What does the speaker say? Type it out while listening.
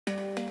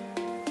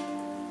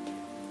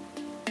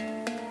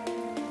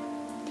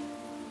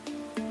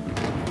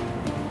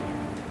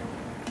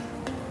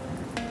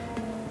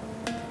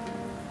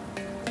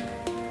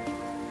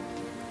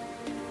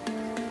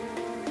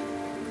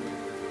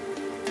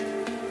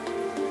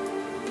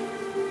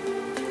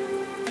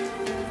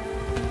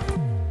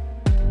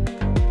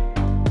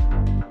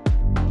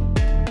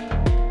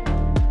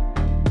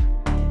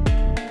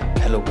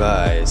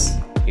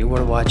you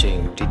are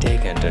watching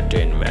Tech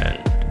Entertainment.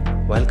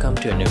 Welcome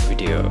to a new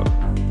video.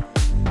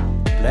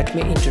 Let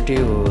me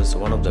introduce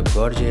one of the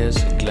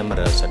gorgeous,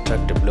 glamorous,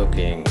 attractive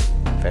looking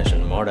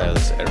fashion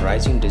models, a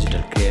rising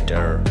digital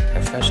creator,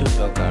 a fashion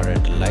blogger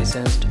and a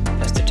licensed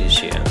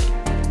esthetician.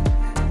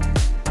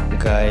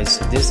 Guys,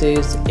 this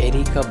is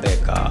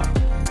Baca.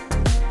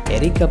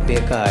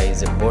 Baca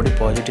is a body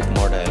positive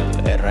model,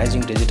 a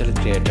rising digital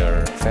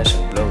creator,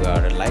 fashion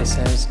blogger, a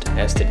licensed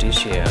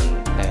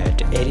esthetician at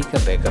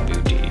Baca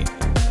Beauty.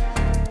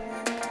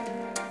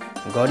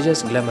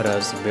 Gorgeous,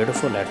 glamorous,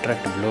 beautiful,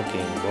 attractive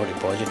looking, body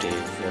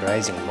positive,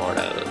 rising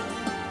model,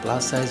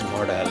 plus size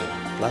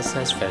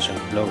fashion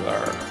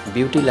blogger,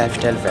 beauty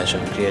lifestyle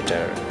fashion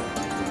creator,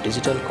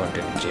 digital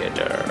content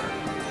creator.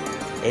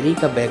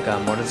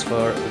 Baca models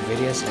for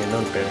various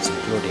renowned brands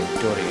including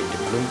Torrid,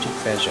 Bloomchick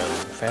Fashion,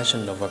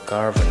 Fashion Nova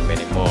Curve and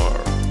many more.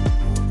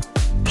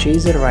 She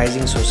is a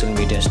rising social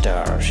media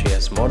star. She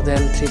has more than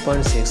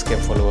 3.6k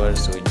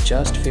followers with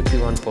just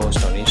 51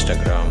 posts on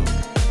Instagram.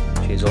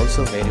 She is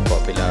also very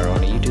popular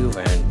on YouTube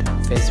and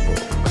Facebook.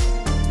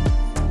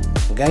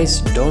 Guys,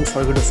 don't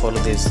forget to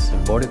follow this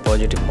body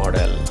positive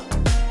model.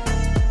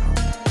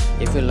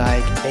 If you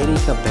like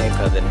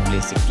Baca, then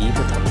please give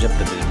a thumbs up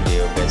to this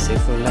video. Guys,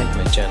 if you like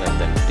my channel,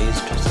 then please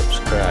do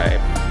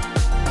subscribe.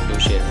 Do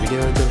share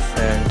video with your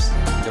friends.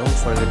 Don't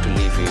forget to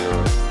leave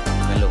your